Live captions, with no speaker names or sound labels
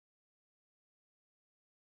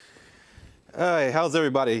Hey, how's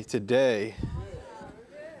everybody today?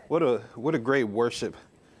 What a great worship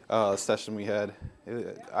session we had.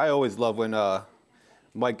 I always love when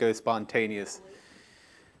Mike goes spontaneous.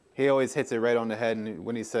 He always hits it right on the head, and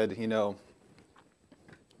when he said,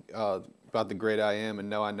 about the great I am, and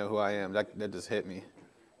now I know who I am, that just hit me.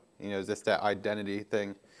 Just that identity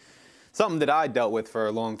thing. Something that I dealt with for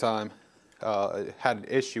a long time, had an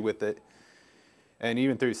issue with it, and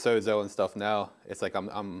even through Sozo and stuff now, it's like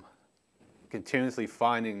I'm continuously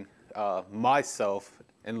finding myself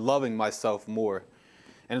and loving myself more.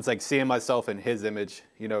 And it's like seeing myself in his image,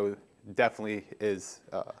 definitely is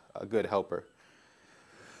a good helper.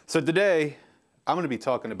 So today, I'm going to be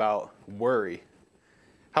talking about worry.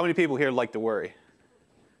 How many people here like to worry?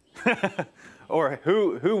 Or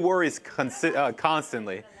who worries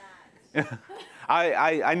constantly?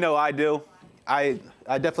 I know I do. I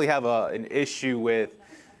definitely have an issue with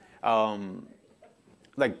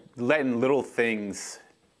like letting little things,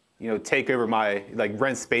 take over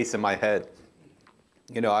rent space in my head.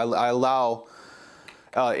 I allow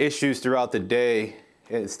issues throughout the day,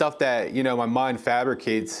 and stuff that, my mind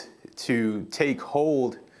fabricates to take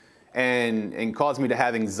hold and cause me to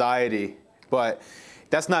have anxiety. But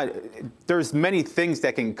that's not, there's many things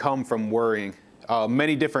that can come from worrying,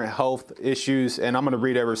 many different health issues, and I'm going to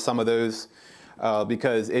read over some of those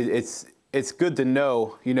because it's good to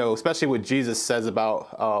know, especially what Jesus says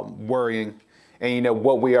about worrying and,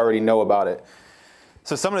 what we already know about it.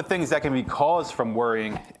 So some of the things that can be caused from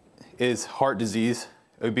worrying is heart disease,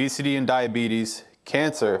 obesity and diabetes,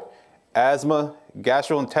 cancer, asthma,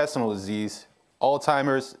 gastrointestinal disease,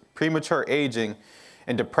 Alzheimer's, premature aging,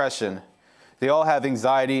 and depression. They all have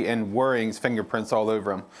anxiety and worrying's fingerprints all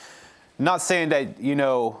over them. Not saying that,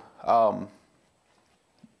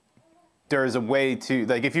 there's a way to,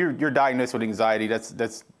 like, if you're diagnosed with anxiety,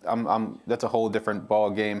 that's a whole different ball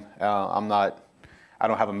game. I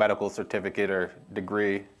don't have a medical certificate or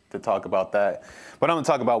degree to talk about that. But I'm going to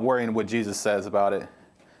talk about worrying and what Jesus says about it,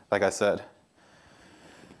 like I said.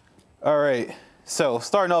 All right, so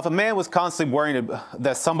starting off, a man was constantly worrying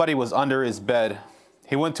that somebody was under his bed.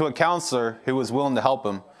 He went to a counselor who was willing to help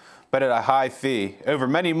him, but at a high fee. Over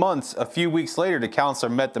many months, a few weeks later, the counselor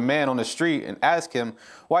met the man on the street and asked him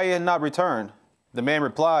why he had not returned. The man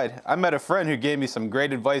replied, "I met a friend who gave me some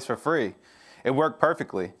great advice for free. It worked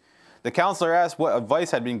perfectly." The counselor asked what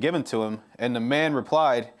advice had been given to him, and the man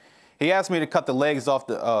replied, "He asked me to cut the legs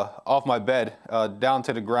off my bed down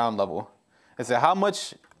to the ground level." I said, "How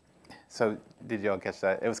much?" So did y'all catch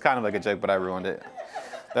that? It was kind of like a joke, but I ruined it.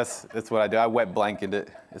 That's what I do. I wet blanketed it.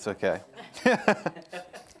 It's okay.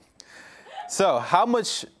 So how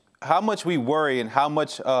much we worry and how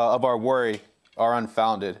much of our worry are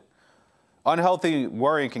unfounded. Unhealthy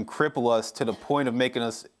worrying can cripple us to the point of making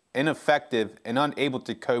us ineffective and unable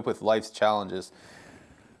to cope with life's challenges.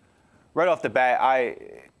 Right off the bat,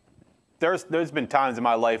 there's been times in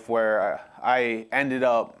my life where I ended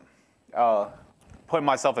up putting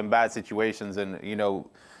myself in bad situations, and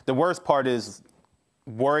the worst part is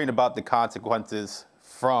worrying about the consequences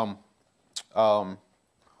from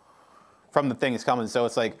the things coming. So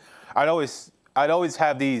it's like I'd always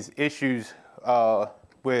have these issues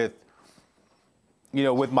with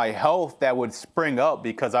my health that would spring up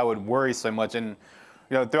because I would worry so much. And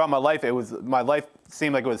throughout my life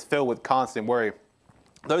seemed like it was filled with constant worry.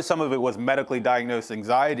 Though some of it was medically diagnosed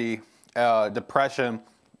anxiety, depression,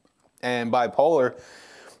 and bipolar,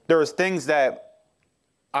 there was things that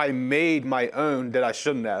I made my own that I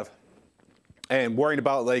shouldn't have. And worrying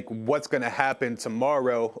about like what's going to happen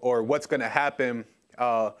tomorrow, or what's going to happen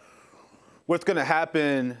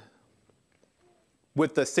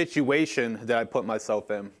with the situation that I put myself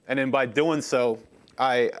in. And then by doing so,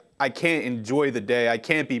 I can't enjoy the day. I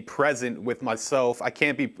can't be present with myself. I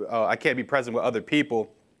can't be present with other people.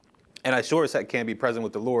 And I sure as heck can't be present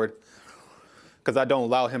with the Lord, because I don't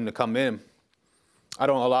allow him to come in. I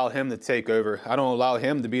don't allow him to take over. I don't allow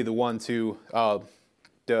him to be the one to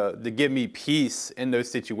give me peace in those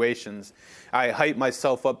situations. I hype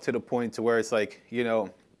myself up to the point to where it's like, you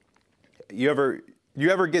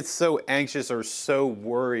ever get so anxious or so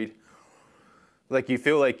worried, like you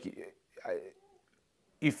feel like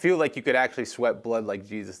you could actually sweat blood like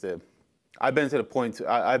Jesus did. I've been to that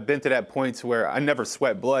point to where I never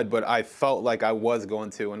sweat blood, but I felt like I was going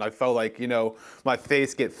to, and I felt like, my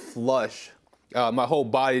face get flush, my whole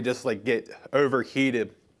body just like get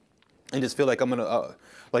overheated, and just feel like I'm gonna,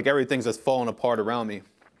 like everything's just falling apart around me.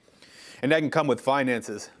 And that can come with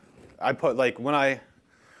finances. I put like when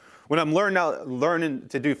I'm learning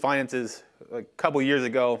to do finances a couple years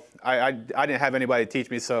ago, I didn't have anybody to teach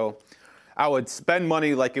me, so I would spend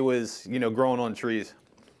money like it was, growing on trees.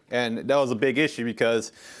 And that was a big issue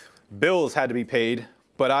because bills had to be paid,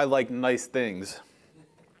 but I like nice things.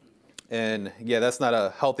 And yeah, that's not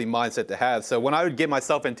a healthy mindset to have. So when I would get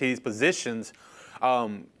myself into these positions,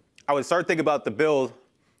 I would start thinking about the bills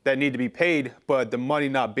that need to be paid, but the money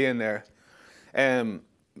not being there. And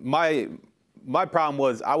my problem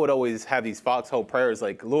was I would always have these foxhole prayers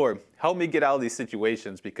like, Lord, help me get out of these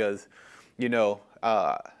situations because,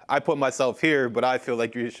 I put myself here, but I feel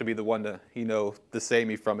like you should be the one to, to save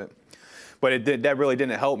me from it. But that really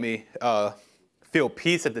didn't help me feel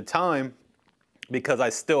peace at the time because I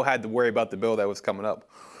still had to worry about the bill that was coming up.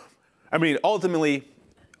 I mean, ultimately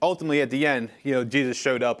at the end, Jesus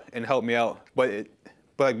showed up and helped me out. But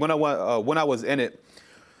when I was in it,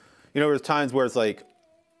 there was times where it's like,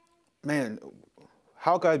 man,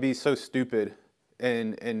 how could I be so stupid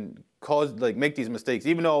and make these mistakes?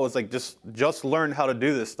 Even though I was like just learned how to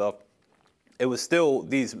do this stuff, it was still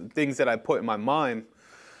these things that I put in my mind,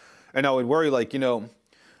 and I would worry like, oh,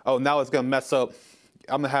 now it's gonna mess up.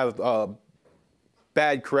 I'm gonna have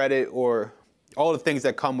bad credit or all the things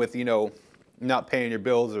that come with not paying your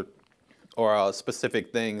bills or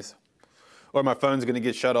specific things, or my phone's gonna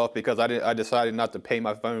get shut off because I decided not to pay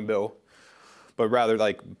my phone bill, but rather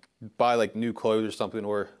like buy like new clothes or something,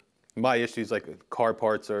 or my issues like car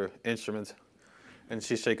parts or instruments. And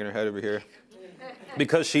she's shaking her head over here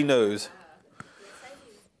because she knows.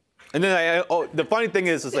 And then the funny thing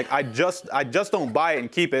is like I just don't buy it and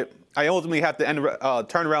keep it. I ultimately have to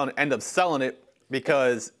turn around and end up selling it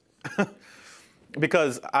because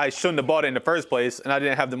because I shouldn't have bought it in the first place and I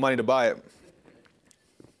didn't have the money to buy it.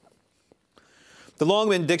 The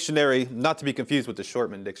Longman Dictionary, not to be confused with the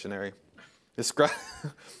Shortman Dictionary,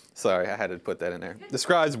 sorry, I had to put that in there,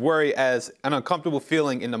 describes worry as an uncomfortable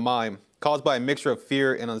feeling in the mind caused by a mixture of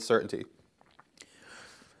fear and uncertainty.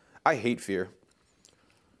 I hate fear.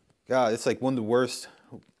 God, it's like one of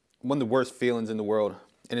the worst feelings in the world.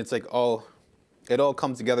 And it's like it all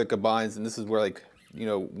comes together, combines, and this is where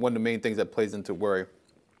one of the main things that plays into worry.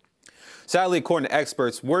 Sadly, according to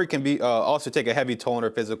experts, worry can be also take a heavy toll on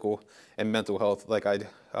our physical and mental health, like I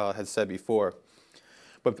had said before.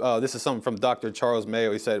 But this is something from Dr. Charles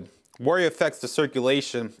Mayo. He said, worry affects the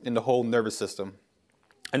circulation in the whole nervous system.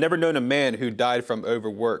 I've never known a man who died from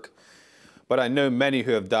overwork, but I know many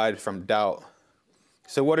who have died from doubt.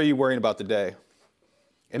 So what are you worrying about today?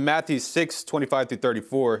 In Matthew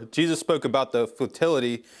 6:25-34, Jesus spoke about the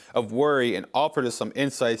futility of worry and offered us some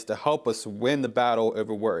insights to help us win the battle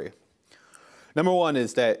over worry. Number one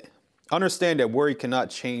is that understand that worry cannot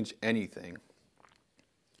change anything.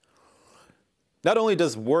 Not only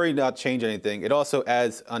does worry not change anything, it also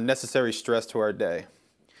adds unnecessary stress to our day.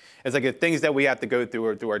 It's like things that we have to go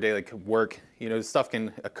through our day, like work, stuff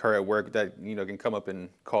can occur at work that, can come up and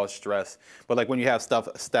cause stress. But like when you have stuff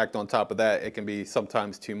stacked on top of that, it can be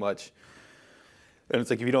sometimes too much. And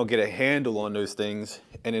it's like if you don't get a handle on those things,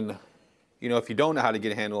 and then, if you don't know how to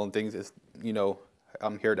get a handle on things, it's,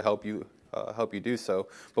 I'm here to help you do so.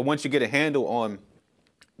 But once you get a handle on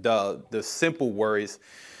the simple worries,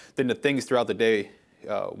 then the things throughout the day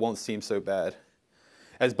won't seem so bad.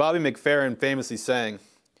 As Bobby McFerrin famously sang,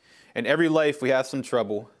 in every life we have some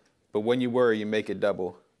trouble, but when you worry, you make it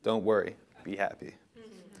double. Don't worry, be happy.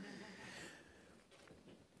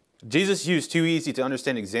 Jesus used two easy to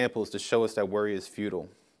understand examples to show us that worry is futile.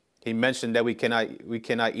 He mentioned that we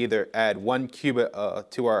cannot either add 1 cubit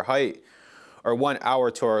to our height or 1 hour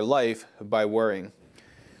to our life by worrying.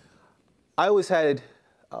 I always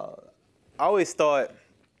thought,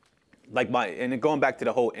 and going back to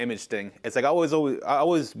the whole image thing, it's like I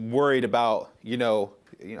was worried about,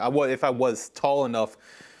 if I was tall enough,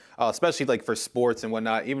 especially like for sports and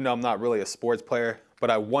whatnot, even though I'm not really a sports player,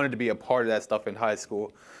 but I wanted to be a part of that stuff in high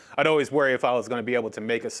school. I'd always worry if I was going to be able to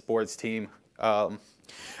make a sports team.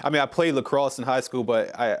 I played lacrosse in high school,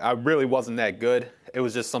 but I really wasn't that good. It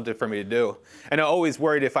was just something for me to do. And I always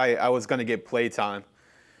worried if I was going to get play time.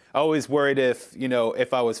 I always worried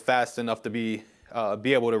if I was fast enough to be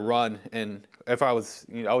able to run, and if I was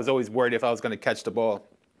always worried if I was going to catch the ball.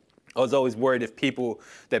 I was always worried if people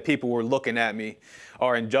were looking at me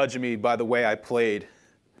or judging me by the way I played.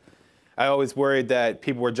 I always worried that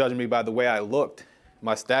people were judging me by the way I looked,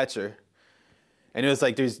 my stature. And it was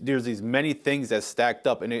like there's these many things that stacked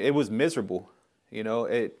up, and it was miserable.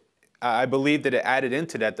 I believe that it added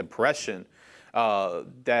into that depression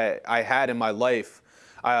that I had in my life.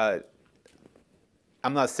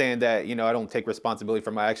 I'm not saying that, I don't take responsibility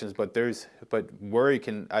for my actions, but worry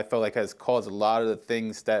I felt like has caused a lot of the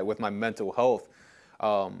things that with my mental health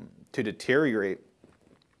to deteriorate.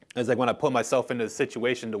 It's like when I put myself into a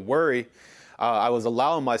situation to worry, I was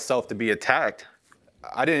allowing myself to be attacked.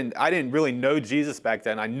 I didn't really know Jesus back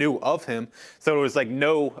then. I knew of him, so it was like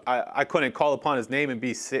I couldn't call upon his name and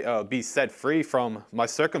be set free from my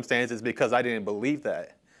circumstances because I didn't believe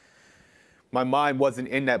that. My mind wasn't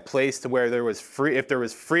in that place to where there was if there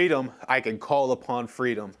was freedom, I could call upon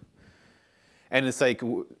freedom. And it's like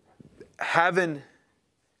having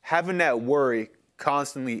that worry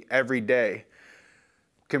constantly every day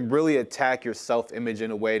can really attack your self-image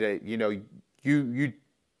in a way that,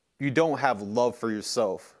 you don't have love for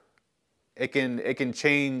yourself. It can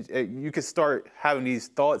change. You can start having these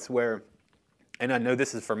thoughts where, and I know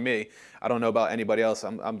this is for me, I don't know about anybody else.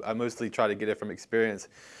 I mostly try to get it from experience.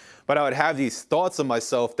 But I would have these thoughts of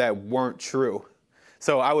myself that weren't true.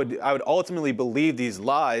 So I would ultimately believe these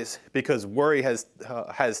lies because worry has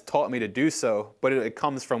taught me to do so. But it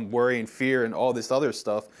comes from worry and fear and all this other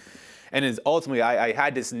stuff. And ultimately, I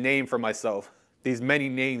had this name for myself, these many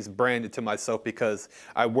names branded to myself because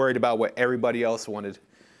I worried about what everybody else wanted.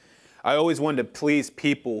 I always wanted to please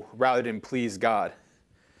people rather than please God.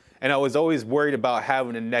 And I was always worried about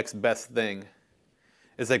having the next best thing.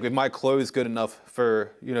 It's like, if my clothes good enough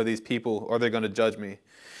for, these people, or they're going to judge me.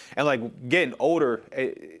 And like getting older,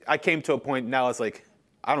 I came to a point now it's like,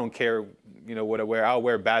 I don't care, what I wear. I'll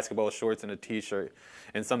wear basketball shorts and a t-shirt.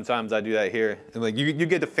 And sometimes I do that here. And like, you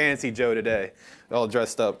get the fancy Joe today, all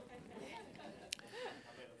dressed up.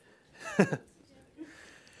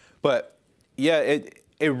 But yeah,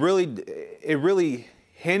 it really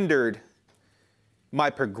hindered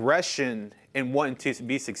my progression in wanting to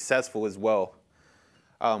be successful as well.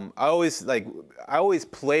 I always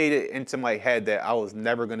played it into my head that I was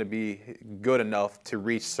never going to be good enough to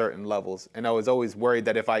reach certain levels. And I was always worried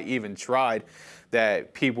that if I even tried,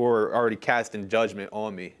 that people were already casting judgment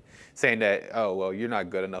on me, saying that, oh, well, you're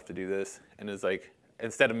not good enough to do this. And it's like,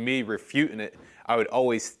 instead of me refuting it, I would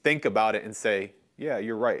always think about it and say, yeah,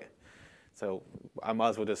 you're right. So I might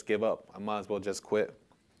as well just give up. I might as well just quit.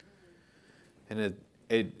 And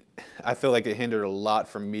I feel like it hindered a lot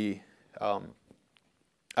from me.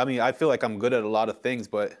 I feel like I'm good at a lot of things,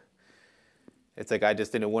 but it's like I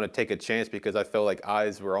just didn't want to take a chance because I felt like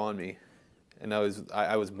eyes were on me, and I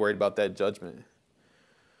was worried about that judgment.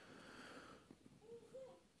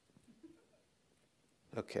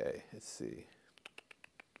 Okay, let's see.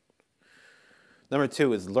 Number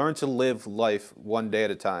 2 is learn to live life one day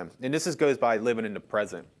at a time. And this goes by living in the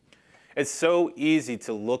present. It's so easy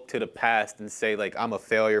to look to the past and say, like, I'm a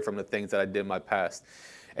failure from the things that I did in my past.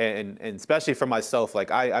 And especially for myself,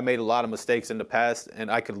 like I made a lot of mistakes in the past,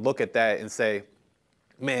 and I could look at that and say,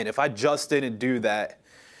 man, if I just didn't do that,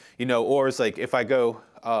 or it's like if I go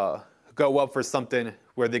up for something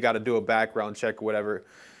where they got to do a background check or whatever,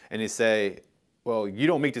 and they say, well, you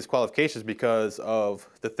don't meet these qualifications because of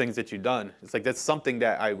the things that you've done. It's like that's something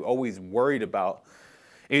that I always worried about.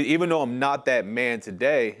 Even though I'm not that man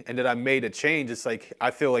today and that I made a change, it's like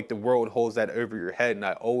I feel like the world holds that over your head, and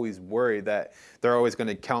I always worry that they're always going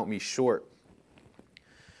to count me short.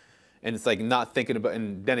 And it's like not thinking about,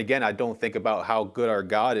 and then again, I don't think about how good our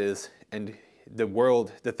God is, and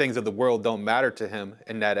the things of the world don't matter to him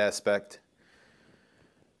in that aspect.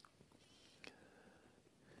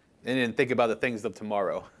 And then think about the things of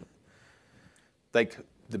tomorrow, like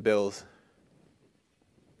the bills,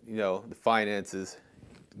 the finances,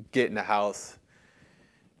 getting a house,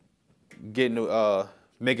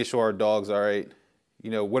 making sure our dog's all right.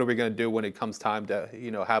 What are we going to do when it comes time to,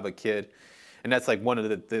 have a kid? And that's like one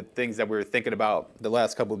of the things that we were thinking about the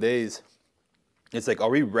last couple of days. It's like, are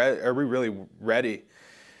we really ready?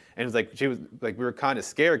 And it's like, we were kind of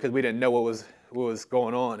scared because we didn't know what was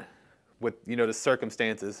going on with, the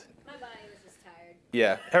circumstances. My body was just tired.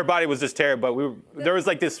 Yeah, her body was just tired, but there was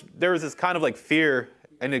this kind of like fear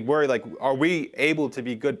and a worry, like, are we able to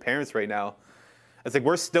be good parents right now? It's like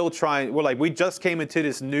we're still trying. We just came into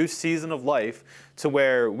this new season of life to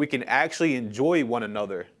where we can actually enjoy one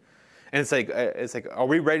another. And it's like, are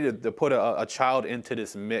we ready to put a child into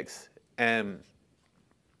this mix? And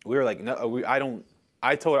we were like, no,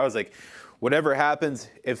 I told her, I was like, whatever happens,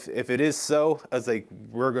 if it is so, I was like,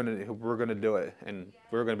 we're gonna do it, and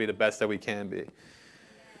we're gonna be the best that we can be.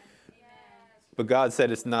 But God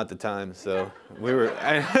said it's not the time, so we were.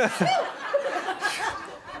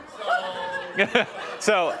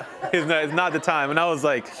 So it's not the time, and I was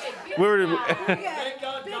like, we were.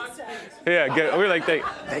 Yeah, we were like,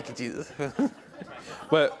 thank you, Jesus.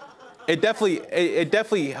 But it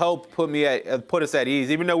definitely helped put us at ease,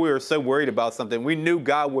 even though we were so worried about something. We knew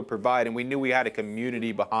God would provide, and we knew we had a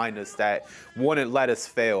community behind us that wouldn't let us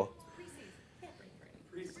fail.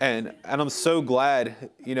 And I'm so glad,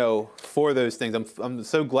 for those things. I'm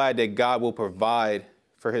so glad that God will provide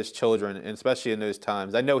for his children, and especially in those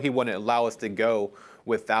times. I know he wouldn't allow us to go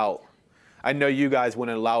without. I know you guys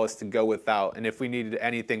wouldn't allow us to go without. And if we needed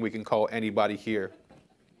anything, we can call anybody here.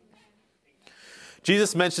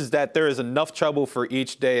 Jesus mentions that there is enough trouble for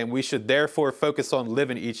each day, and we should therefore focus on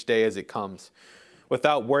living each day as it comes,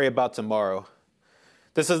 without worry about tomorrow.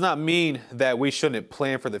 This does not mean that we shouldn't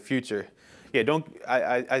plan for the future.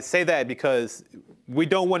 I say that because we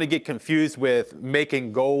don't want to get confused with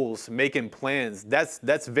making goals, making plans.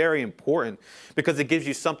 That's very important because it gives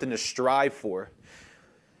you something to strive for.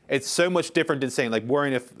 It's so much different than saying like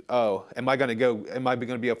worrying if, am I going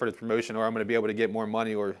to be up for this promotion, or I'm going to be able to get more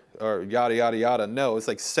money, or yada, yada, yada. No, it's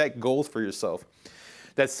like set goals for yourself.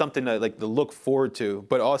 That's something to look forward to,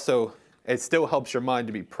 but also it still helps your mind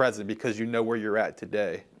to be present because you know where you're at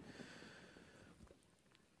today.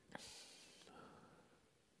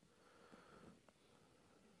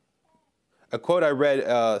 A quote I read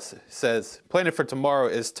says, "Planning for tomorrow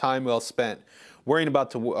is time well spent. Worrying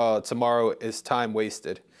about tomorrow is time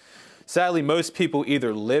wasted." Sadly, most people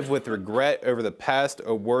either live with regret over the past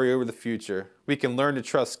or worry over the future. We can learn to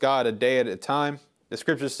trust God a day at a time. The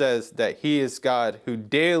scripture says that He is God who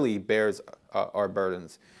daily bears our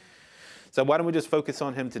burdens. So why don't we just focus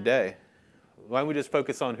on Him today? Why don't we just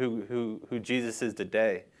focus on who Jesus is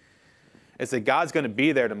today? It's that God's going to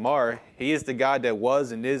be there tomorrow. He is the God that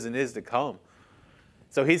was and is to come.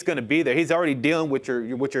 So He's going to be there. He's already dealing with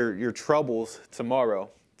your troubles tomorrow.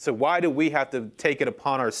 So why do we have to take it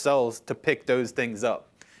upon ourselves to pick those things up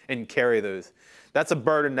and carry those? That's a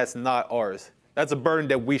burden that's not ours. That's a burden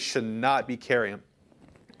that we should not be carrying.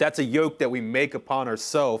 That's a yoke that we make upon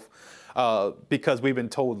ourselves because we've been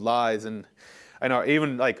told lies, and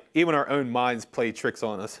even our own minds play tricks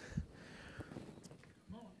on us.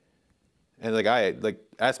 And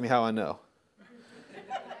ask me how I know.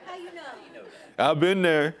 How you know? I've been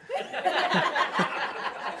there.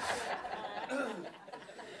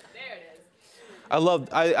 I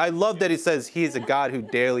love that He says He is a God who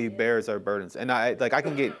daily bears our burdens, and I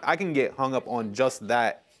can get hung up on just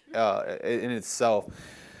that in itself.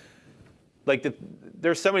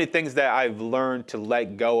 There's so many things that I've learned to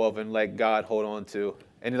let go of and let God hold on to,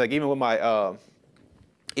 and even with my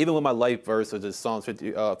life verse, which is Psalms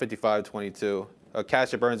 55:22,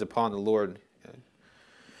 cast your burdens upon the Lord,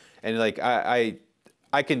 and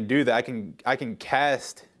I can do that. I can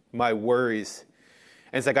cast my worries.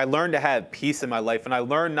 And it's I learned to have peace in my life, and I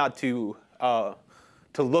learned not to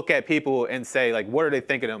look at people and say, what are they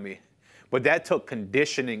thinking of me? But that took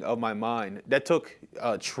conditioning of my mind. That took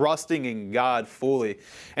trusting in God fully.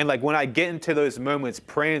 And when I get into those moments,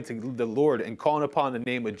 praying to the Lord and calling upon the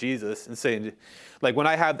name of Jesus and saying, when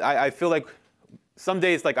I feel like some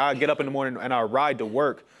days, I get up in the morning and I ride to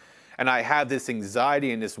work, and I have this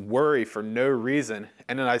anxiety and this worry for no reason.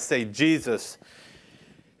 And then I say, Jesus.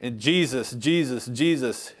 And Jesus, Jesus,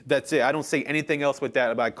 Jesus, that's it. I don't say anything else with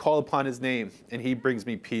that, but I call upon His name, and He brings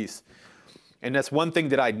me peace. And that's one thing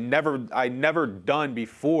that I never done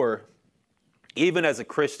before, even as a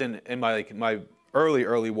Christian in my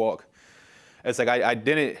early walk. It's I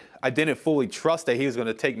didn't fully trust that He was going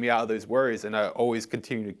to take me out of those worries, and I always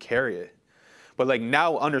continue to carry it. But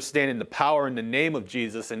now understanding the power in the name of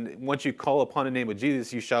Jesus, and once you call upon the name of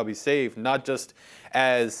Jesus, you shall be saved, not just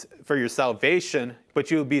as for your salvation, but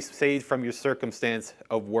you will be saved from your circumstance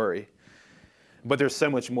of worry. But there's so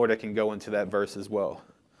much more that can go into that verse as well.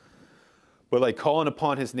 But calling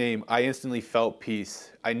upon His name, I instantly felt peace.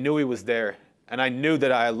 I knew He was there, and I knew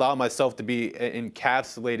that I allowed myself to be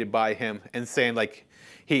encapsulated by Him, and saying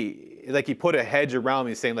He put a hedge around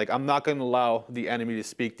me, saying I'm not going to allow the enemy to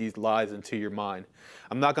speak these lies into your mind.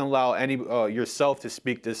 I'm not going to allow yourself to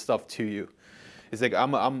speak this stuff to you. It's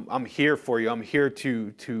I'm here for you. I'm here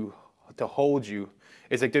to hold you.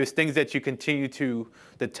 It's those things that you continue to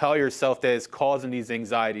tell yourself that is causing these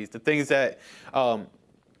anxieties, the things that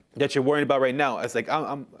that you're worrying about right now. It's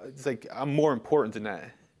I'm more important than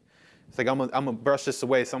that. It's I'm gonna brush this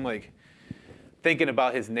away. So I'm thinking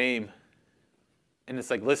about His name. And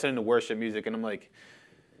it's listening to worship music, and I'm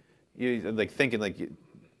you're thinking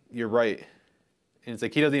you're right. And it's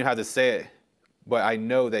He doesn't even have to say it, but I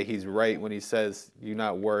know that He's right when He says, "You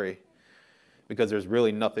not worry," because there's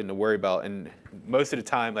really nothing to worry about. And most of the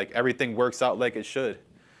time, everything works out like it should.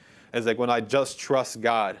 It's when I just trust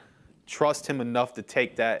God, trust Him enough to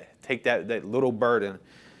take that little burden,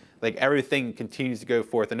 everything continues to go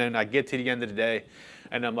forth. And then I get to the end of the day,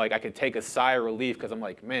 and I'm I can take a sigh of relief because I'm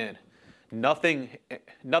man.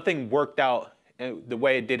 Nothing worked out the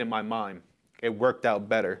way it did in my mind. It worked out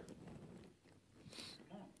better.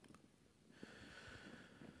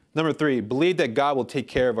 Number 3, believe that God will take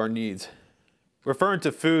care of our needs. Referring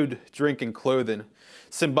to food, drink, and clothing,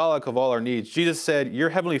 symbolic of all our needs. Jesus said, your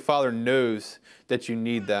heavenly Father knows that you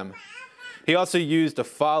need them. He also used the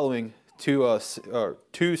following two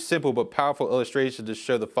simple but powerful illustrations to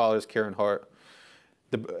show the Father's care and heart.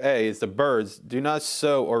 The birds do not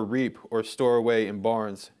sow or reap or store away in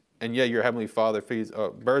barns, and yet your heavenly Father feeds.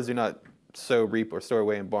 Birds do not sow, reap, or store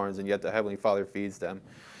away in barns, and yet the heavenly Father feeds them.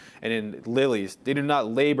 And in lilies, they do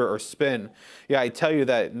not labor or spin. Yeah, I tell you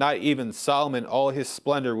that not even Solomon, all his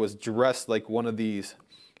splendor, was dressed like one of these.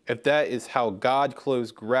 If that is how God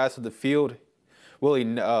clothes grass of the field, will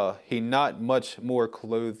he not much more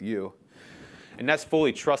clothe you? And that's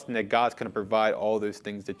fully trusting that God's going to provide all those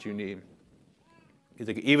things that you need. He's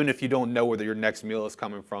like, even if you don't know where your next meal is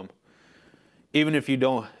coming from, even if you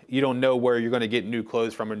don't know where you're going to get new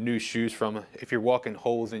clothes from or new shoes from, if you're walking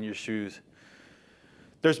holes in your shoes.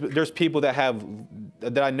 There's people that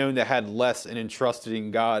I know that had less and entrusted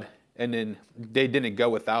in God, and then they didn't go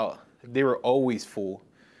without. They were always full.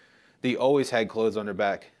 They always had clothes on their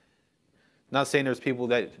back. Not saying there's people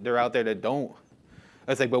that they're out there that don't.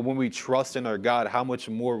 It's like, but when we trust in our God, how much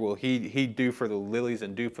more will He do for the lilies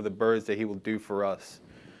and do for the birds that He will do for us?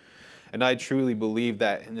 And I truly believe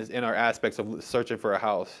that in our aspects of searching for a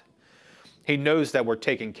house. He knows that we're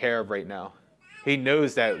taken care of right now. He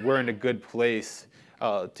knows that we're in a good place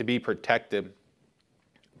to be protected.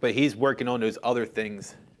 But He's working on those other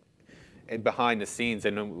things and behind the scenes.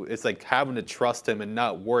 And it's like having to trust Him and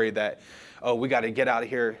not worry that, oh, we got to get out of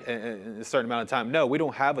here in a certain amount of time. No, we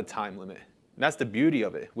don't have a time limit. And that's the beauty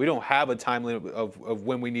of it. We don't have a time limit of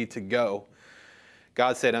when we need to go.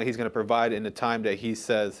 God said He's going to provide in the time that He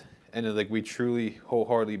says. And it's like we truly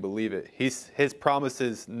wholeheartedly believe it. His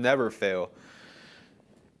promises never fail.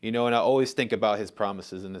 And I always think about His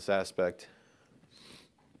promises in this aspect.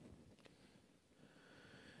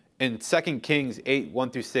 In 2 Kings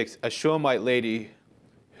 8:1-6, a Shunammite lady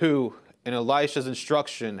who, in Elisha's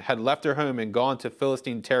instruction, had left her home and gone to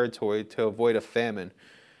Philistine territory to avoid a famine,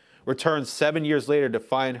 returned 7 years later to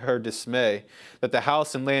find her dismay that the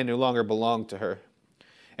house and land no longer belonged to her.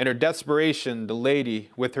 In her desperation, the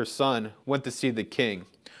lady, with her son, went to see the king,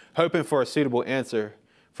 hoping for a suitable answer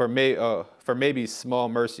for maybe small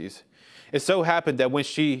mercies. It so happened that when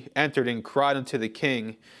she entered and cried unto the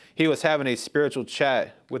king, he was having a spiritual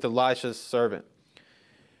chat with Elisha's servant,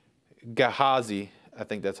 Gehazi, I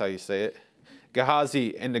think that's how you say it,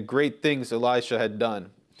 Gehazi, and the great things Elisha had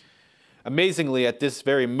done. Amazingly, at this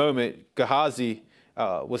very moment, Gehazi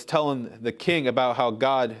was telling the king about how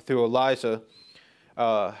God, through Elisha,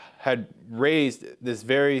 had raised this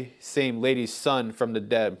very same lady's son from the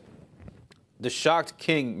dead. The shocked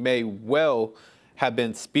king may well have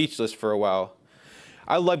been speechless for a while.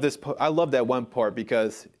 I love that one part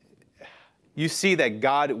because you see that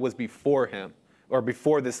God was before him, or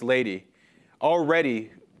before this lady, already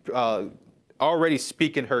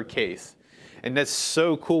speaking her case. And that's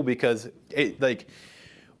so cool because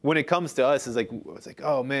when it comes to us, it's like,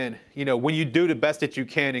 oh man, when you do the best that you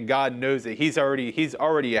can and God knows it, He's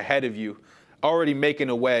already ahead of you, already making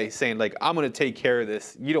a way, saying like, I'm going to take care of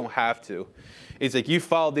this. You don't have to. It's like, you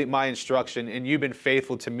followed my instruction and you've been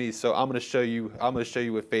faithful to me. So I'm going to show you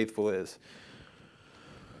what faithful is.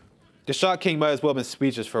 The shocked king might as well have been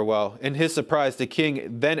speechless for a while. In his surprise, the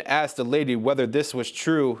king then asked the lady whether this was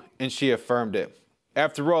true, and she affirmed it.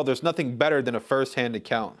 After all, there's nothing better than a first-hand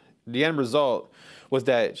account. The end result was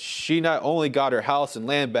that she not only got her house and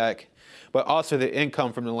land back, but also the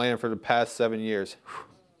income from the land for the past 7 years.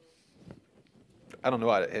 I don't know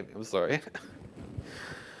how to, I'm sorry.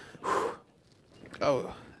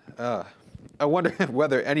 I wonder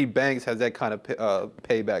whether any banks has that kind of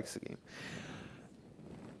payback scheme.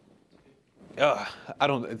 I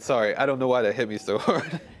don't know why that hit me so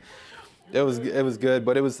hard. It was good,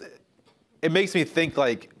 but it makes me think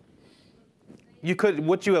like,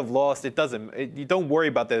 what you have lost, you don't worry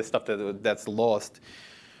about that stuff that's lost.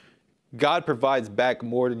 God provides back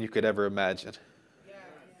more than you could ever imagine. Yeah.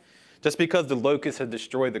 Just because the locusts have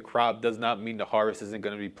destroyed the crop does not mean the harvest isn't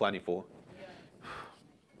going to be plentiful.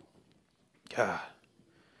 God,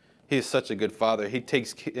 He is such a good Father. And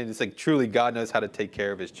it's like truly God knows how to take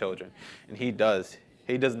care of His children. And He does.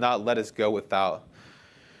 He does not let us go without.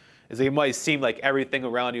 It's like it might seem like everything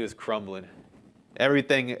around you is crumbling.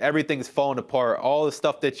 Everything's falling apart. All the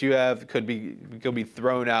stuff that you have could be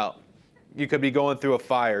thrown out. You could be going through a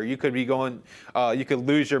fire. You could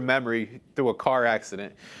lose your memory through a car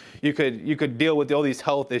accident. You could deal with all these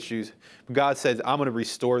health issues. But God says, I'm going to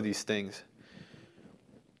restore these things.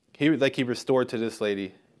 He restored to this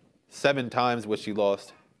lady 7 times what she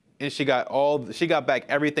lost. And she got back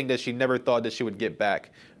everything that she never thought that she would get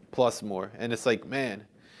back, plus more. And it's like, man.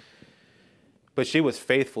 But she was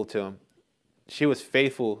faithful to him. she was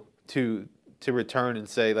faithful to return and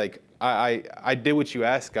say, like, I did what you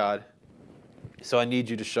asked, God, so I need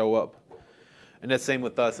you to show up. And that's same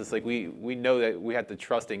with us. It's like we know that we have to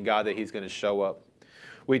trust in God that he's going to show up.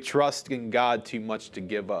 We trust in God too much to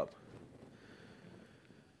give up.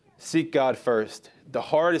 Seek God first. The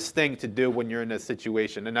hardest thing to do when you're in a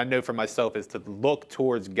situation, and I know for myself, is to look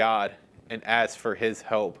towards God and ask for his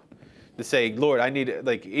help. To say, Lord, I need,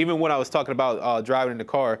 like, even when I was talking about driving in the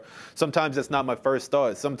car, sometimes that's not my first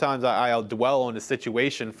thought. Sometimes I'll dwell on the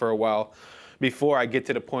situation for a while before I get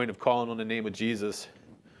to the point of calling on the name of Jesus.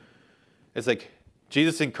 It's like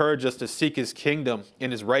Jesus encouraged us to seek his kingdom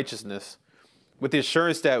and his righteousness with the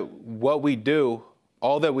assurance that what we do,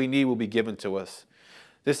 all that we need will be given to us.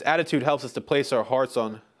 This attitude helps us to place our hearts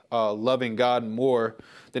on loving God more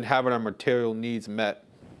than having our material needs met.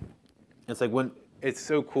 It's like it's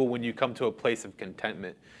so cool when you come to a place of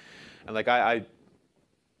contentment. And like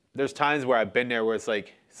there's times where I've been there where it's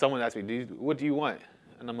like someone asks me, what do you want?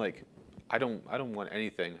 And I'm like, I don't want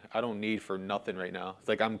anything. I don't need for nothing right now. It's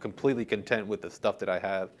like I'm completely content with the stuff that I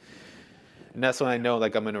have. And that's when I know,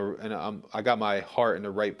 like, I got my heart in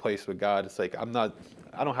the right place with God. It's like I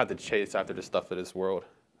don't have to chase after the stuff of this world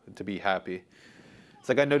to be happy. It's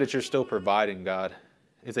like I know that you're still providing, God.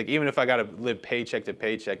 It's like even if I got to live paycheck to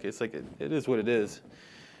paycheck, it's like it is what it is.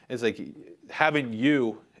 It's like having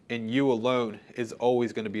you and you alone is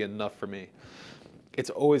always going to be enough for me.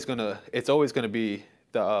 It's always going to be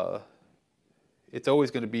the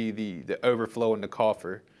overflow in the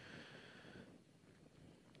coffer.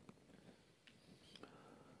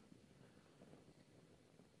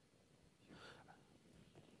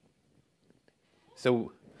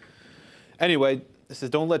 So anyway, it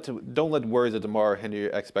says don't let worries of tomorrow hinder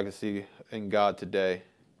your expectancy in God today.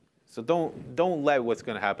 So don't let what's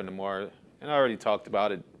going to happen tomorrow. And I already talked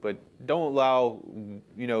about it, but don't allow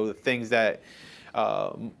the things that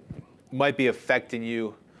might be affecting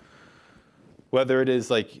you, whether it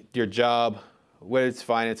is like your job, whether it's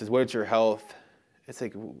finances, whether it's your health. It's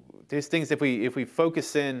like there's things if we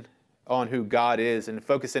focus in on who God is and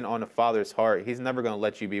focus in on the Father's heart, he's never going to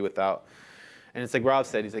let you be without. And it's like Rob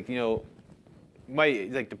said, he's like,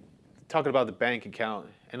 talking about the bank account,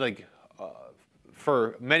 and like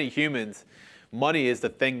for many humans, money is the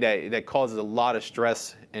thing that causes a lot of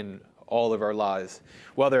stress in all of our lives.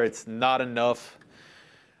 Whether it's not enough,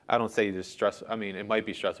 I don't say there's stress. I mean, it might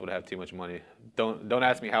be stressful to have too much money. Don't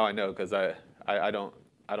ask me how I know, because I don't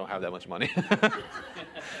have that much money.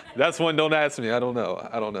 That's one. Don't ask me. I don't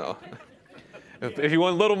know. If you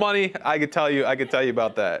want little money, I could tell you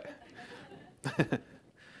about that.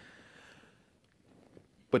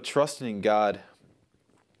 But trusting in God,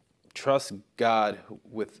 trust God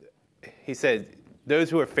with, he said, those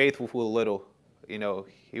who are faithful with a little,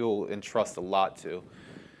 he will entrust a lot to.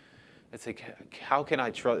 It's like, how can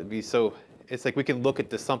I it's like we can look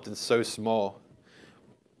at something so small,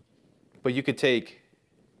 but you could take,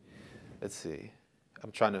 let's see,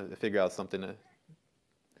 I'm trying to figure out something.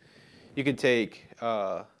 You could take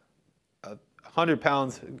 100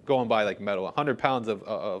 pounds going by like metal, 100 pounds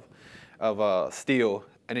of steel,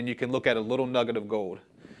 and then you can look at a little nugget of gold.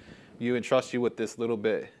 You entrust you with this little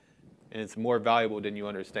bit, and it's more valuable than you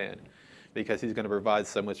understand, because he's going to provide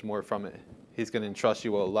so much more from it. He's going to entrust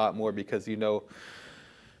you with a lot more because he knows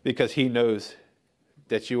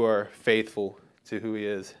that you are faithful to who he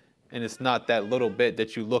is. And it's not that little bit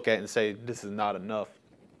that you look at and say, this is not enough.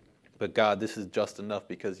 But God, this is just enough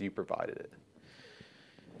because you provided it.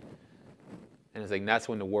 And it's like, that's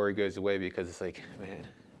when the worry goes away, because it's like, man,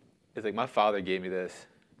 it's like my father gave me this.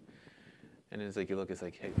 And it's like, you look, it's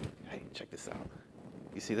like, hey, check this out.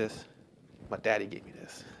 You see this? My daddy gave me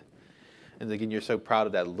this. And like, and you're so proud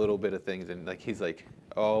of that little bit of things. And like, he's like,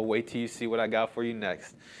 oh, wait till you see what I got for you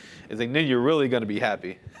next. It's like, then you're really going to be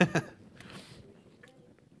happy.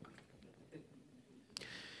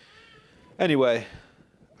 Anyway,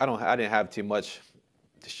 I didn't have too much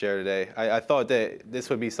to share today. I thought that this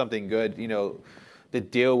would be something good, to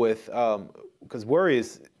deal with, because worry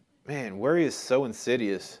is so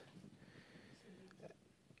insidious.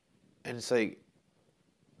 And it's like,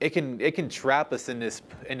 it can trap us in this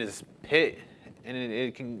pit, and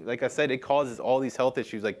it can, like I said, it causes all these health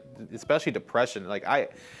issues, like especially depression. Like I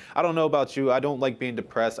don't know about you, I don't like being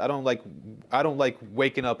depressed. I don't like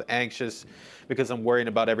waking up anxious because I'm worrying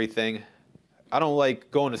about everything. I don't like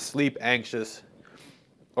going to sleep anxious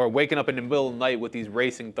or waking up in the middle of the night with these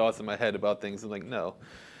racing thoughts in my head about things. I'm like, no.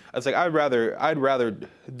 I was like, I'd rather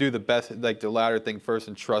do the best, like the latter thing first,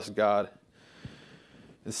 and trust God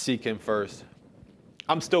and seek him first.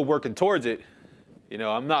 I'm still working towards it.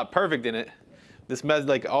 I'm not perfect in it, This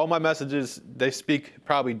like all my messages, they speak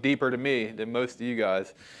probably deeper to me than most of you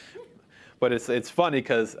guys. But it's funny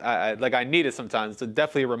because I need it sometimes. It's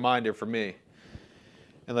definitely a reminder for me.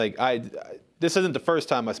 And like this isn't the first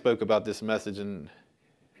time I spoke about this message,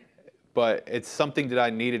 but it's something that I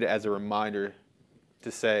needed as a reminder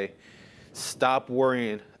to say, stop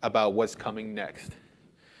worrying about what's coming next.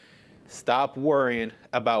 Stop worrying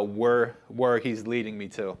about where he's leading me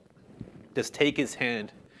to. Just take his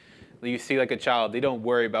hand. You see like a child, they don't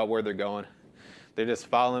worry about where they're going. They're just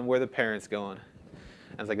following where the parent's going.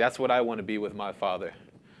 And it's like, that's what I want to be with my Father.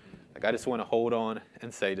 Like, I just want to hold on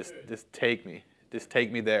and say, just take me. Just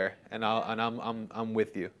take me there, and I'm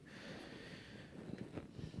with you.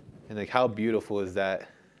 And like, how beautiful is that?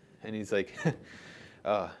 And he's like,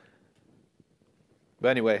 but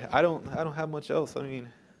anyway, I don't have much else. I mean,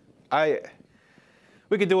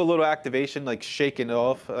 we could do a little activation, like shaking it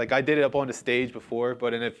off. Like I did it up on the stage before,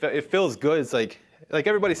 but it feels good. It's like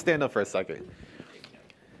everybody stand up for a second.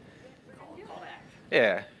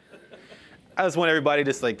 Yeah. I just want everybody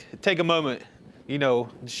just like take a moment,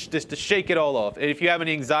 just to shake it all off. And if you have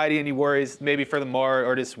any anxiety, any worries, maybe for tomorrow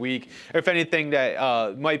or this week, or if anything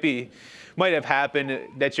that might have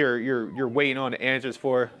happened that you're waiting on answers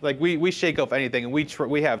for, like we shake off anything, and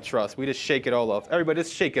we have trust. We just shake it all off. Everybody,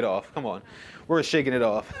 just shake it off. Come on, we're shaking it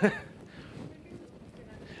off.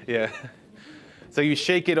 Yeah. So you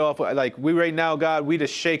shake it off. Like we right now, God, we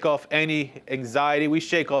just shake off any anxiety. We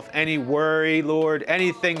shake off any worry, Lord,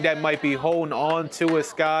 anything that might be holding on to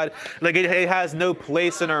us, God. Like it has no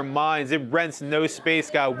place in our minds. It rents no space,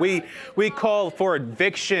 God. We call for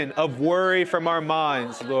eviction of worry from our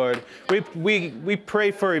minds, Lord. We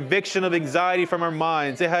pray for eviction of anxiety from our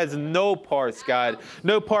minds. It has no parts, God.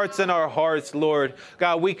 No parts in our hearts, Lord.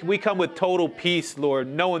 God, we come with total peace, Lord,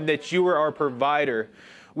 knowing that you are our provider.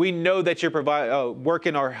 We know that you're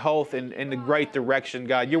working our health in the right direction,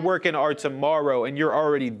 God. You're working our tomorrow, and you're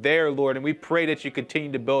already there, Lord. And we pray that you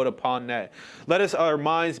continue to build upon that. Let our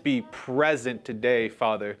minds be present today,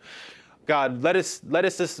 Father. God, let us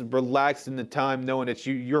just relax in the time knowing that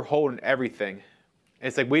you're holding everything.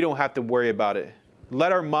 It's like we don't have to worry about it.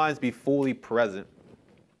 Let our minds be fully present.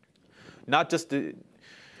 Not just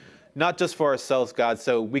for ourselves, God,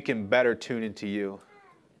 so we can better tune into you.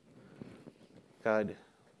 God,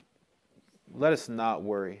 let us not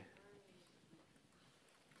worry.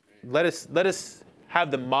 Let us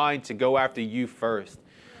have the mind to go after you first.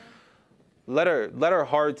 Let our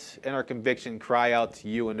hearts and our conviction cry out to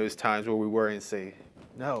you in those times where we worry and say,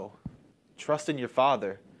 no, trust in your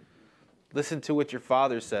Father. Listen to what your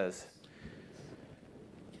Father says.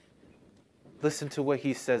 Listen to what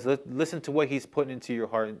he says. Listen to what he's putting into your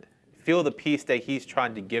heart. Feel the peace that he's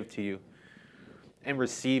trying to give to you. And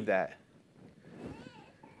receive that.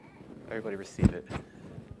 Everybody receive it.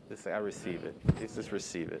 Just say, I receive it. Just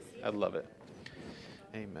receive it. I love it.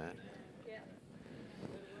 Amen.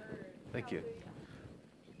 Thank you.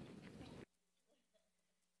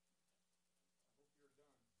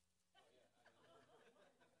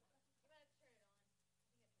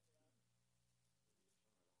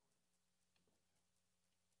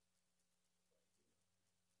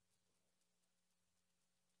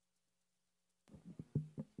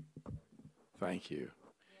 Thank you.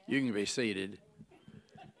 You can be seated.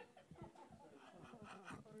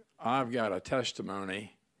 I've got a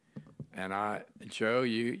testimony, and Joe,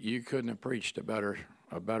 you couldn't have preached a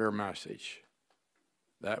better message.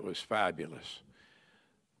 That was fabulous.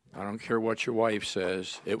 I don't care what your wife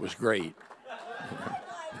says. It was great.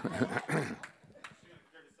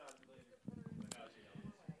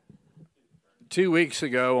 2 weeks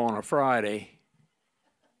ago on a Friday,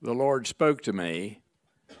 the Lord spoke to me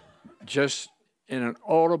just in an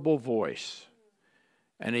audible voice.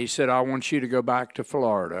 And he said, I want you to go back to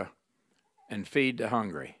Florida and feed the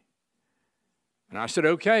hungry. And I said,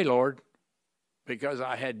 okay, Lord, because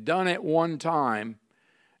I had done it one time,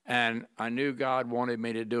 and I knew God wanted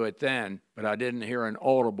me to do it then, but I didn't hear an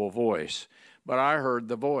audible voice. But I heard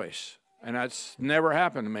the voice, and that's never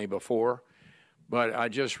happened to me before. But I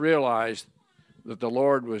just realized that the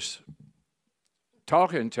Lord was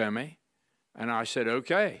talking to me, and I said,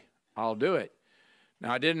 okay, I'll do it.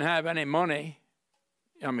 Now, I didn't have any money,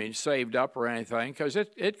 saved up or anything, because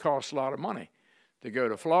it costs a lot of money to go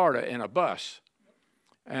to Florida in a bus.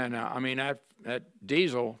 And, that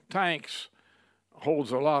diesel tanks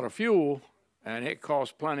holds a lot of fuel, and it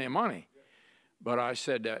costs plenty of money. But I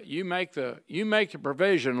said, you make the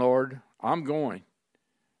provision, Lord. I'm going.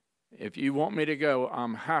 If you want me to go,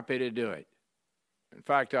 I'm happy to do it. In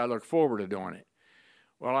fact, I look forward to doing it.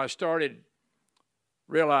 Well, I started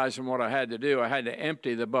realizing what I had to do, I had to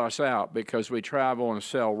empty the bus out because we travel and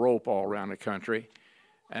sell rope all around the country.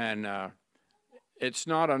 And it's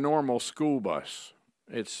not a normal school bus.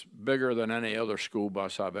 It's bigger than any other school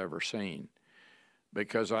bus I've ever seen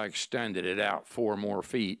because I extended it out 4 more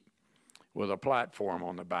feet with a platform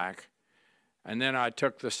on the back. And then I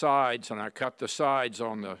took the sides and I cut the sides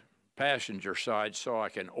on the passenger side so I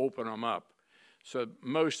can open them up. So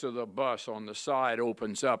most of the bus on the side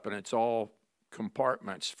opens up and it's all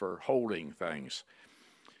compartments for holding things.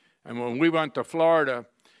 And when we went to Florida,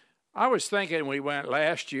 I was thinking we went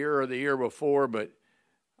last year or the year before, but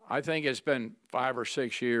I think it's been 5 or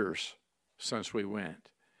 6 years since we went.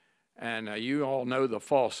 And you all know the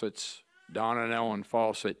Fawcett's, Don and Ellen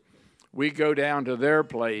Fawcett. We go down to their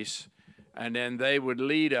place, and then they would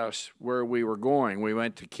lead us where we were going. We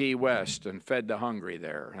went to Key West and fed the hungry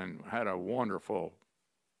there and had a wonderful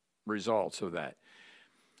results of that.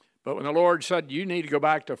 But when the Lord said, you need to go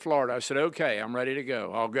back to Florida, I said, okay, I'm ready to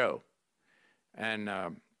go. I'll go. And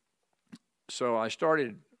so I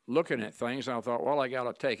started looking at things, and I thought, well, I got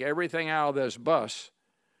to take everything out of this bus,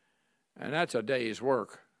 and that's a day's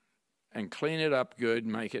work, and clean it up good,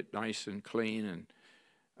 make it nice and clean,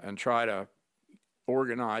 and try to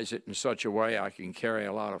organize it in such a way I can carry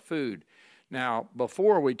a lot of food. Now,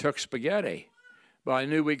 before we took spaghetti, but I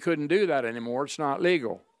knew we couldn't do that anymore. It's not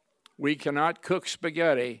legal. We cannot cook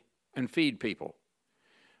spaghetti and feed people.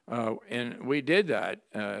 And we did that,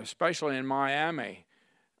 especially in Miami.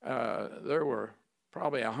 There were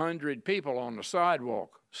probably 100 people on the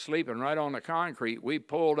sidewalk sleeping right on the concrete. We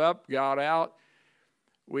pulled up, got out.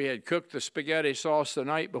 We had cooked the spaghetti sauce the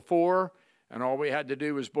night before, and all we had to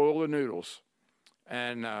do was boil the noodles.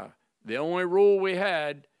 And the only rule we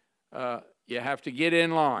had, you have to get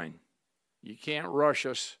in line. You can't rush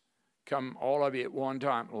us, come all of you at one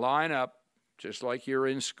time. Line up, just like you're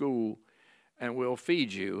in school, and we'll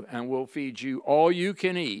feed you, and we'll feed you all you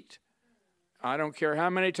can eat. I don't care how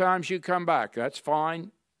many times you come back. That's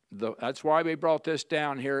fine. That's why we brought this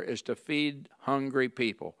down here, is to feed hungry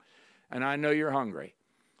people. And I know you're hungry.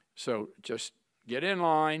 So just get in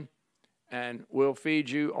line, and we'll feed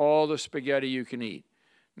you all the spaghetti you can eat.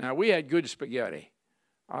 Now, we had good spaghetti.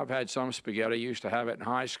 I've had some spaghetti. I used to have it in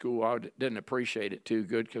high school. I didn't appreciate it too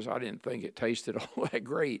good because I didn't think it tasted all that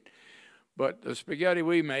great. But the spaghetti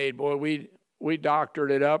we made, boy, we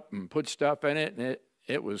doctored it up and put stuff in it, and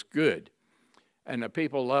it was good. And the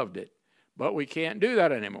people loved it. But we can't do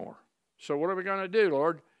that anymore. So what are we going to do,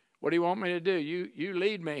 Lord? What do you want me to do? You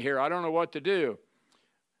lead me here. I don't know what to do.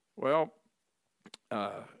 Well,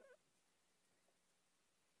 I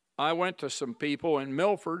went to some people in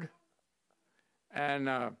Milford, and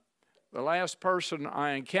the last person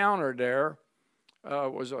I encountered there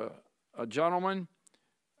was a gentleman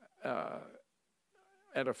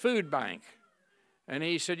at a food bank. And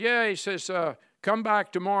he said, yeah, he says, come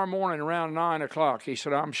back tomorrow morning around 9 o'clock. He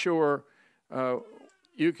said, I'm sure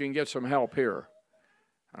you can get some help here.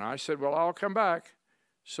 And I said, well, I'll come back.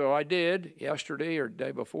 So I did yesterday or the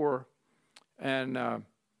day before, and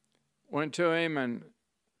went to him, and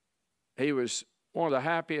he was one of the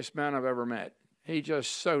happiest men I've ever met. He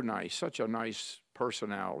just so nice, such a nice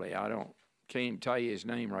personality. Can't even tell you his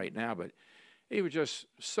name right now, but he was just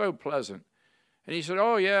so pleasant. And he said,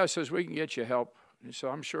 oh, yeah, says, we can get you help. He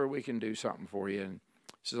said, I'm sure we can do something for you. And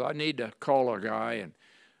he says, I need to call a guy, and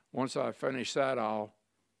once I finish that, I'll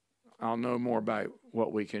know more about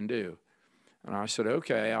what we can do. And I said,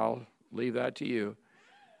 okay, I'll leave that to you.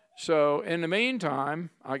 So in the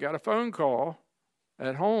meantime, I got a phone call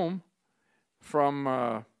at home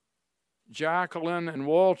from Jacqueline and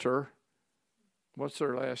Walter. What's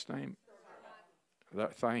their last name?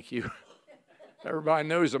 Thank you. Everybody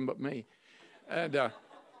knows them but me. And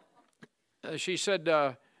she said,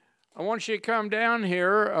 I want you to come down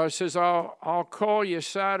here. Says, I'll call you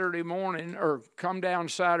Saturday morning, or come down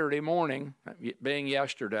Saturday morning, being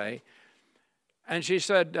yesterday. And she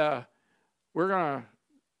said, we're going to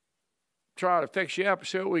try to fix you up and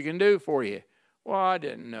see what we can do for you. Well, I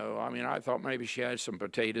didn't know. I mean, I thought maybe she had some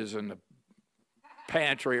potatoes in the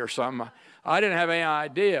pantry or something. I didn't have any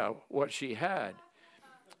idea what she had.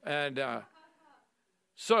 And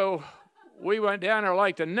so we went down there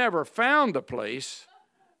like they never found the place.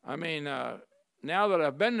 I mean, now that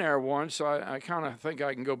I've been there once, I kind of think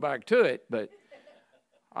I can go back to it. But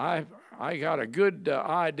I got a good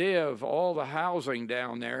idea of all the housing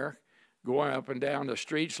down there, going up and down the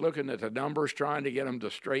streets, looking at the numbers, trying to get them to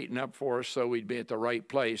straighten up for us so we'd be at the right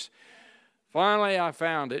place. Finally, I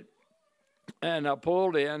found it, and I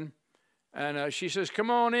pulled in, and she says,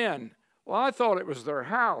 come on in. Well, I thought it was their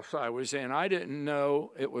house I was in. I didn't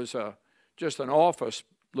know it was just an office,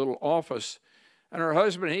 little office. And her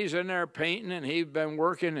husband, he's in there painting, and he'd been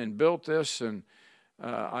working and built this. And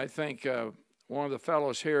I think one of the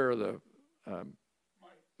fellows here,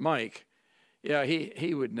 Mike, yeah,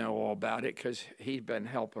 he would know all about it because he'd been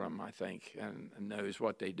helping them, I think, and knows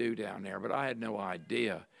what they do down there. But I had no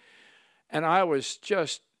idea. And I was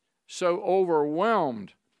just so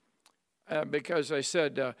overwhelmed because they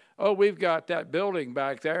said, oh, we've got that building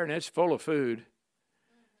back there, and it's full of food.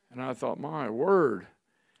 And I thought, my word.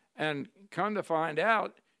 And come to find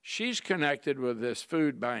out, she's connected with this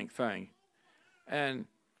food bank thing. And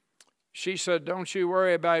she said, don't you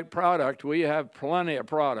worry about product. We have plenty of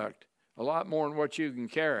product, a lot more than what you can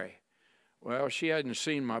carry. Well, she hadn't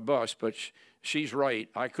seen my bus, but she's right.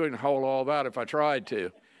 I couldn't haul all that if I tried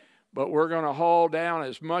to. But we're going to haul down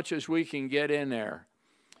as much as we can get in there.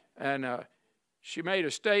 And she made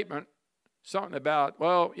a statement, something about,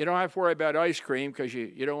 well, you don't have to worry about ice cream because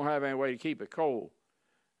you don't have any way to keep it cold.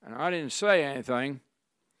 And I didn't say anything,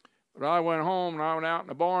 but I went home and I went out in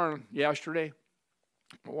the barn yesterday.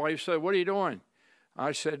 My wife said, what are you doing?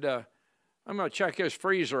 I said, I'm going to check this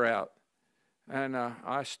freezer out. And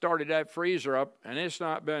I started that freezer up, and it's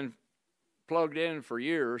not been plugged in for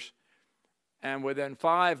years. And within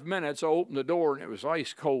 5 minutes, I opened the door, and it was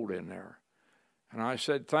ice cold in there. And I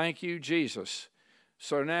said, thank you, Jesus.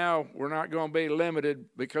 So now we're not going to be limited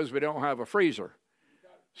because we don't have a freezer.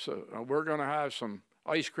 So we're going to have some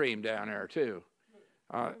ice cream down there, too.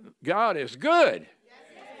 God is good.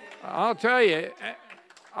 I'll tell you,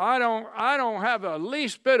 I don't have the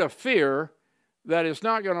least bit of fear that it's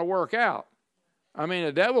not going to work out. I mean,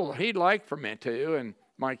 the devil, he'd like for me to, and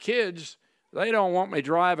my kids, they don't want me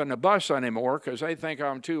driving the bus anymore because they think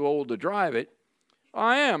I'm too old to drive it.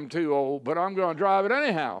 I am too old, but I'm going to drive it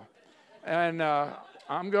anyhow. And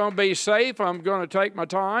I'm going to be safe. I'm going to take my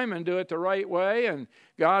time and do it the right way, and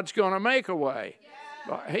God's going to make a way.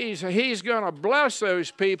 But he's going to bless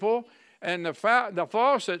those people. And the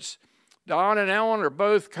Fawcett's, Don and Ellen are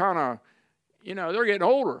both kind of, they're getting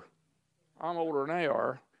older. I'm older than they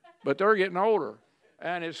are, but they're getting older.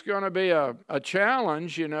 And it's going to be a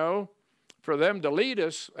challenge, for them to lead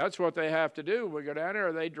us. That's what they have to do. We go down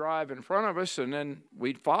there, they drive in front of us, and then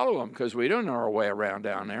we follow them because we don't know our way around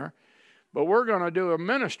down there. But we're going to do a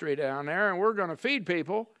ministry down there, and we're going to feed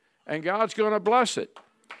people, and God's going to bless it.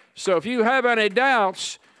 So if you have any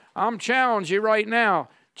doubts, I'm challenging you right now.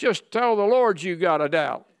 Just tell the Lord you got a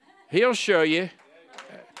doubt. He'll show you.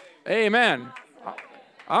 Amen.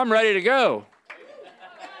 I'm ready to go.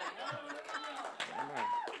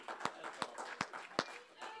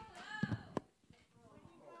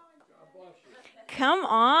 Come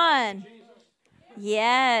on.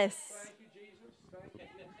 Yes.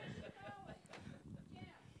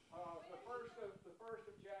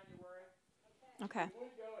 Okay. We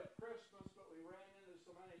would go at Christmas, but we ran into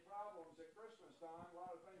so many problems at Christmas time. A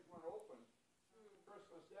lot of things weren't open.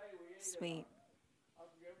 Christmas Day, we ate. Sweet. I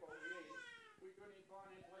forget what we ate. We couldn't even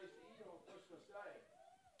find any place to eat on Christmas Day.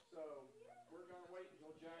 So we're going to wait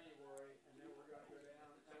until January, and then we're going to go down,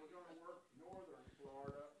 and we're going to work northern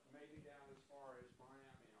Florida, maybe down as far as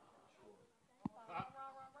Miami. I'm not sure.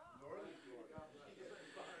 Northern Florida.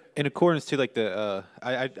 In accordance to like the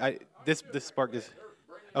this spark is.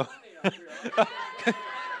 Oh.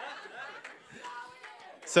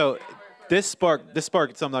 So this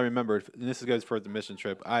sparked something I remembered, and this goes for the mission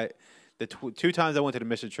trip. The 2 times I went to the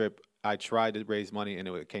mission trip, I tried to raise money and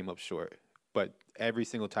it came up short. But every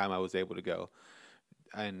single time I was able to go,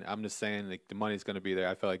 and I'm just saying, like, the money's going to be there.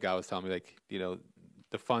 I feel like God was telling me, like,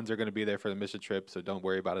 the funds are going to be there for the mission trip, so don't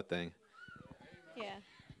worry about a thing. Yeah.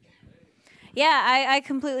 Yeah, I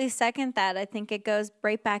completely second that. I think it goes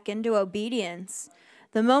right back into obedience.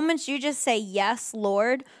 The moment you just say, yes,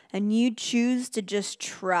 Lord, and you choose to just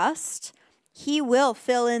trust, he will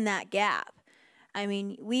fill in that gap. I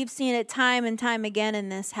mean, we've seen it time and time again in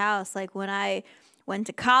this house. Like when I went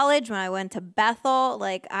to college, when I went to Bethel,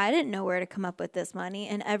 like I didn't know where to come up with this money.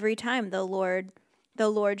 And every time the Lord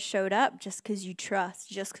showed up just because you trust,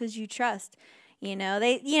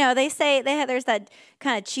 They say there's that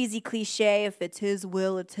kind of cheesy cliche, if it's his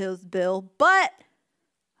will, it's his bill. But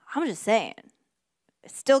I'm just saying,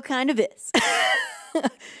 it still kind of is.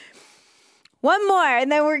 One more,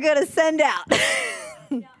 and then we're going to send out. Yeah, I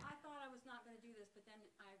thought I was not going to do this, but then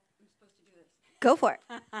I'm supposed to do this. Go for it.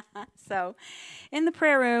 So, in the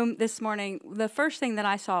prayer room this morning, the first thing that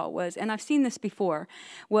I saw was, and I've seen this before,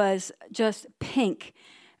 was just pink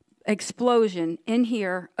explosion in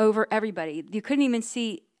here over everybody. You couldn't even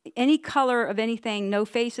see any color of anything, no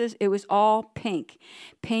faces. It was all pink.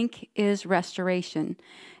 Pink is restoration.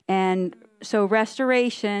 And so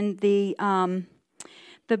restoration, the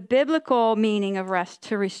biblical meaning of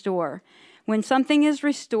to restore. When something is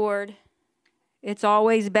restored, it's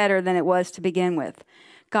always better than it was to begin with.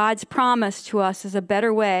 God's promise to us is a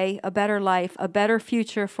better way, a better life, a better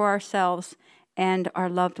future for ourselves and our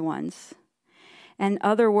loved ones. And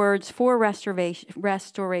other words for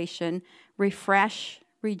restoration, refresh,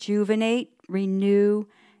 rejuvenate, renew,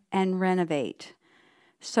 and renovate.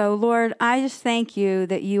 So, Lord, I just thank you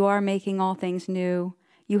that you are making all things new.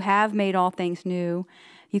 You have made all things new.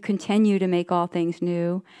 You continue to make all things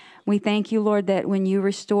new. We thank you, Lord, that when you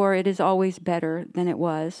restore, it is always better than it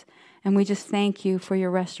was. And we just thank you for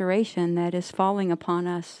your restoration that is falling upon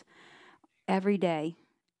us every day,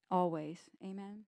 always. Amen.